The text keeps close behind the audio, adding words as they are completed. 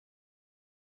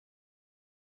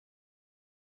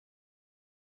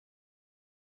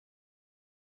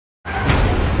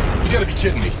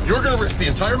kidding me? You're gonna risk the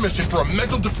entire mission for a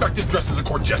mental defective dressed as a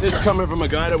court jester. It's coming from a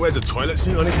guy that wears a toilet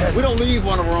seat on his head. We don't leave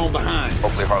one of our own behind.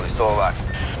 Hopefully Harley's still alive.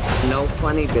 No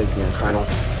funny business, Arnold.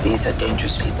 These are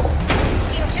dangerous people.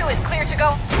 Team 2 is clear to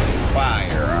go.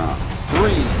 Fire on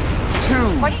 3,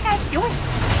 2. What are you guys doing?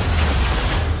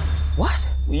 What?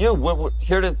 We're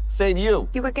here to save you.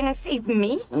 You were gonna save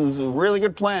me? It was a really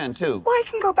good plan, too. Well, I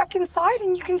can go back inside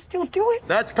and you can still do it.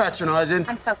 That's patronizing.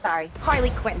 I'm so sorry. Harley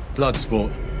Quinn. Blood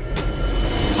sport.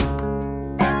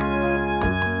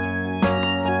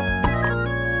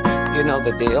 You know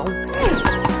the deal.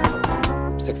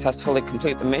 Successfully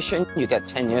complete the mission, you get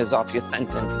 10 years off your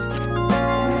sentence.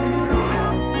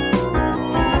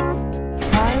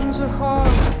 Times are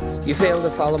hard. You fail to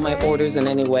follow my orders in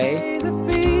any way,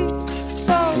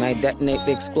 and I detonate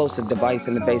the explosive device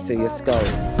in the base of your skull.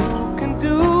 Can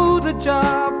do the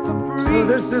job for free. So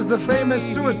this is the famous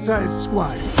Suicide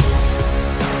Squad.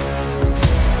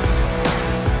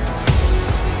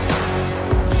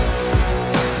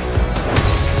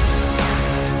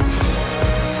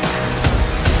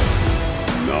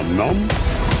 Nom.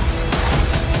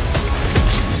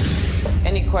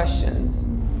 Any questions?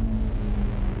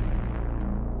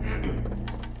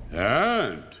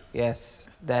 And Yes,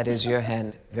 that is your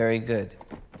hand. Very good.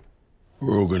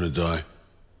 we're all gonna die.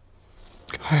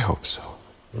 I hope so.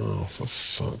 Oh, for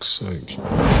fuck's sake.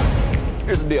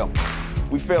 Here's the deal.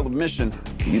 We fail the mission,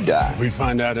 you die. If we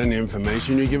find out any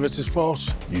information you give us is false,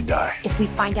 you die. If we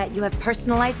find out you have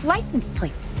personalized license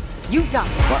plates, you die.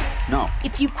 What? No.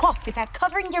 If you cough without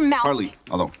covering your mouth. Harley,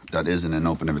 although that isn't an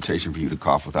open invitation for you to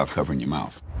cough without covering your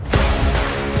mouth.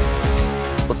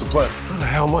 What's the plan? How the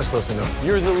hell am I supposed to know?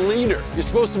 You're the leader. You're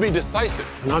supposed to be decisive.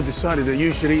 And I've decided that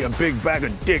you should eat a big bag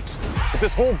of dicks. If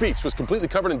this whole beach was completely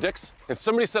covered in dicks, and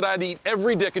somebody said I'd eat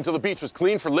every dick until the beach was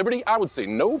clean for liberty, I would say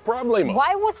no problemo.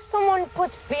 Why would someone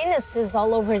put penises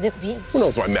all over the beach? Who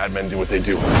knows why madmen do what they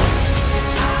do?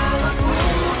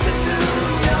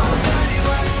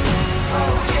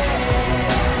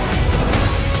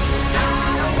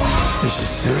 This is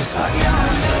suicide.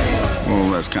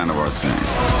 Well, that's kind of our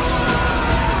thing.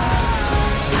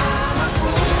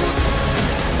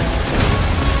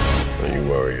 Don't you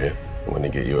worry, eh? I'm gonna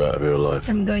get you out of here alive.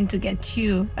 I'm going to get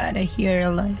you out of here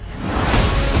alive.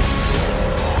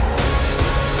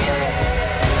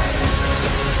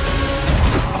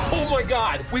 Oh my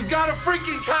God! We've got a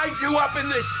freaking kaiju up in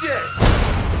this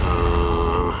shit!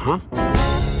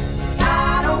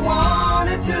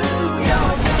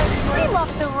 We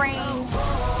love the rain.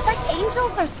 It's like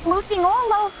angels are splooching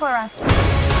all over us.